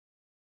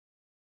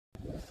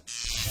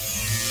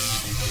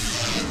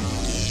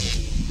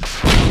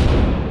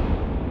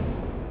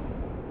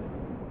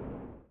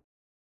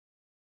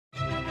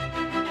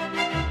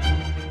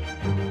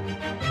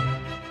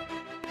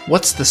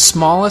What's the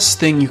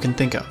smallest thing you can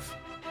think of?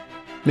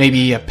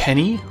 Maybe a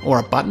penny or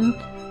a button?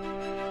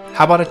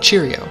 How about a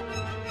Cheerio?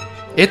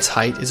 Its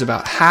height is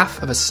about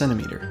half of a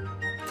centimeter.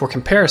 For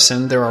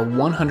comparison, there are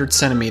 100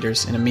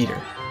 centimeters in a meter.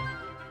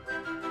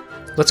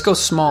 Let's go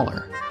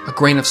smaller, a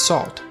grain of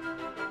salt.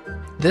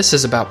 This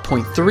is about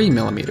 0.3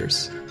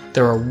 millimeters.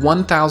 There are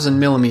 1,000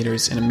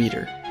 millimeters in a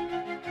meter.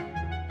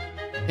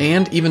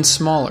 And even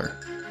smaller.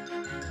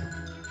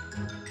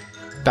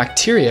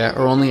 Bacteria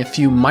are only a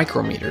few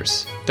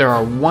micrometers. There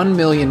are 1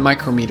 million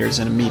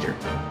micrometers in a meter.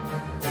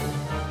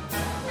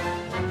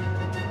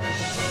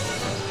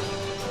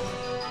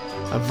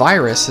 A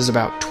virus is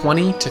about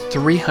 20 to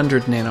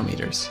 300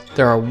 nanometers.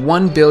 There are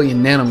 1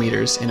 billion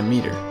nanometers in a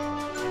meter.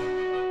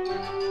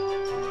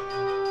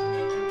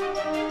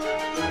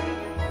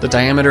 The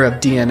diameter of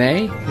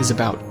DNA is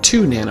about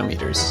 2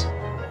 nanometers.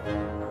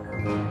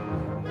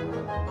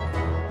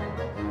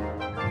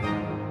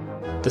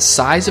 The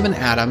size of an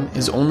atom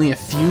is only a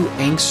few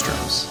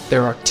angstroms.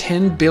 There are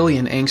 10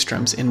 billion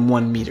angstroms in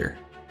 1 meter.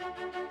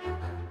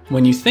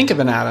 When you think of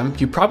an atom,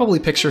 you probably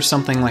picture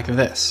something like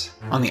this.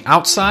 On the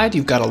outside,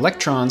 you've got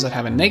electrons that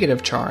have a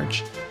negative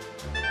charge.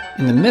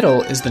 In the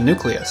middle is the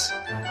nucleus.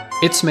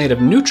 It's made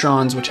of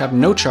neutrons, which have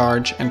no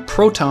charge, and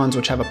protons,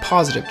 which have a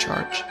positive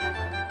charge.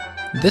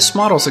 This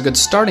model's a good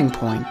starting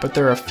point, but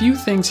there are a few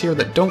things here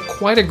that don't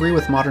quite agree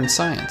with modern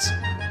science.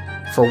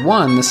 For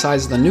one, the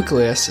size of the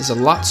nucleus is a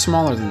lot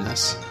smaller than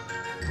this.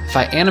 If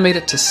I animate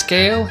it to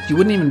scale, you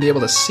wouldn't even be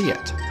able to see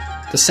it.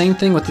 The same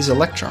thing with these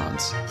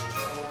electrons.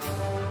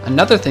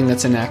 Another thing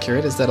that's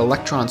inaccurate is that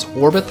electrons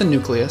orbit the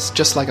nucleus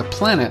just like a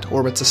planet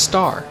orbits a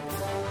star.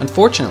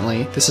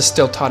 Unfortunately, this is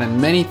still taught in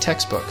many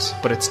textbooks,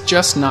 but it's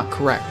just not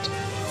correct.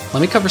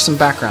 Let me cover some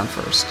background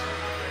first.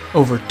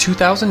 Over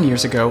 2,000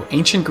 years ago,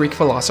 ancient Greek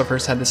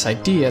philosophers had this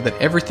idea that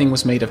everything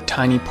was made of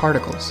tiny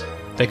particles.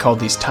 They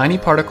called these tiny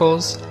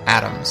particles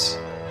atoms.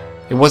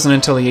 It wasn't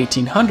until the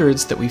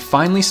 1800s that we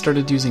finally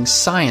started using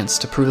science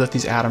to prove that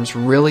these atoms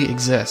really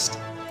exist.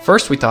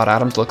 First, we thought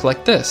atoms looked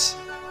like this: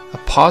 a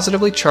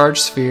positively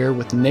charged sphere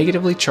with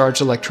negatively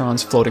charged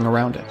electrons floating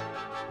around it.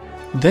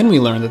 Then we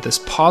learned that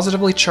this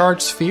positively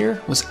charged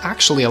sphere was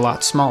actually a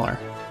lot smaller.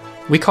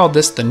 We called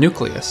this the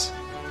nucleus.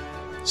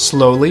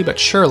 Slowly but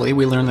surely,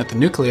 we learned that the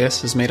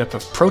nucleus is made up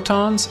of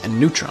protons and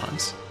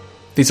neutrons.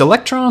 These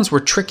electrons were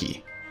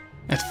tricky.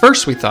 At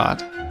first we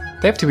thought,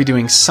 they have to be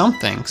doing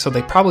something, so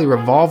they probably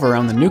revolve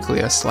around the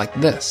nucleus like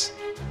this.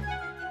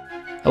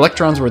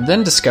 Electrons were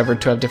then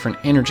discovered to have different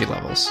energy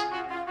levels.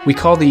 We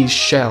call these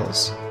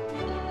shells.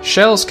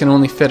 Shells can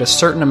only fit a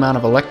certain amount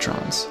of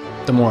electrons.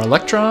 The more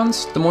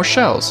electrons, the more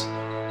shells.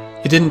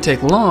 It didn't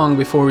take long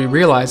before we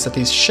realized that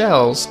these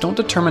shells don't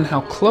determine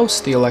how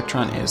close the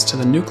electron is to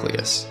the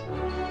nucleus.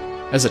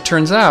 As it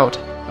turns out,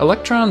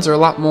 electrons are a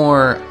lot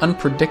more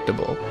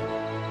unpredictable.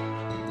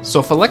 So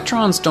if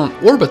electrons don't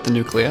orbit the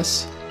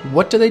nucleus,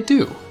 what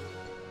do?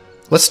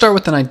 Let's start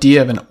with an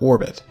idea of an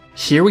orbit.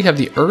 Here we have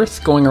the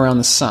Earth going around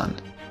the Sun.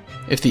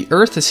 If the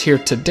Earth is here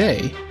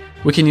today,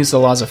 we can use the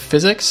laws of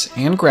physics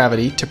and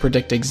gravity to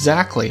predict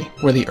exactly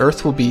where the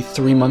Earth will be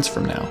 3 months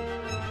from now.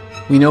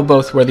 We know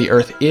both where the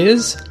Earth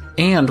is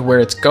and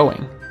where it's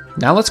going.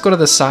 Now let's go to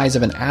the size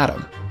of an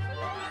atom.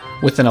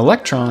 With an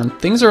electron,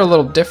 things are a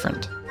little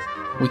different.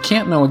 We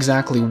can't know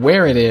exactly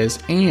where it is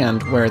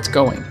and where it's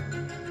going.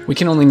 We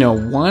can only know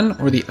one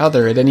or the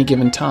other at any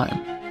given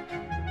time.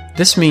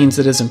 This means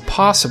it is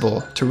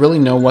impossible to really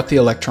know what the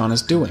electron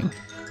is doing.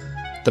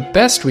 The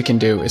best we can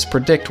do is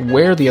predict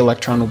where the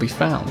electron will be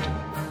found.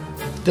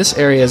 This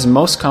area is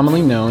most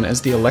commonly known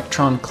as the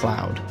electron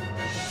cloud.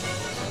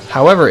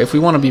 However, if we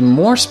want to be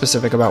more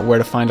specific about where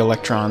to find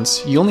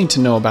electrons, you'll need to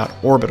know about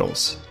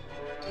orbitals.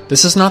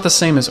 This is not the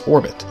same as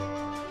orbit.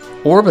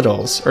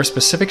 Orbitals are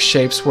specific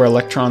shapes where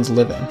electrons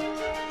live in.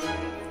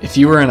 If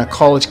you were in a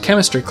college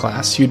chemistry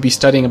class, you'd be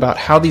studying about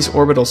how these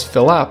orbitals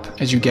fill up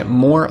as you get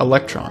more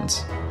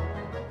electrons.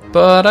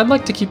 But I'd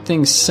like to keep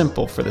things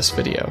simple for this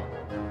video.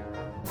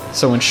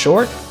 So in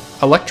short,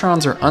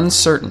 electrons are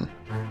uncertain.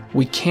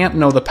 We can't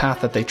know the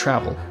path that they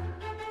travel,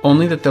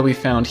 only that they'll be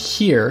found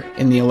here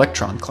in the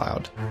electron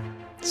cloud.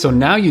 So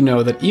now you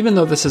know that even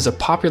though this is a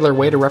popular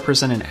way to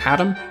represent an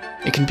atom,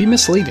 it can be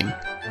misleading.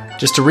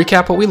 Just to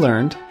recap what we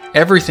learned,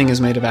 everything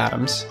is made of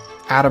atoms.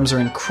 Atoms are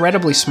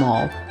incredibly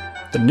small.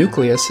 The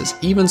nucleus is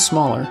even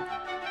smaller,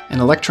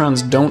 and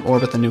electrons don't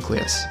orbit the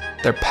nucleus.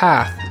 Their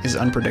path is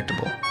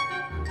unpredictable.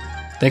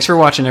 Thanks for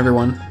watching,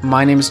 everyone.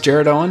 My name is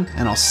Jared Owen,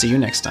 and I'll see you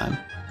next time.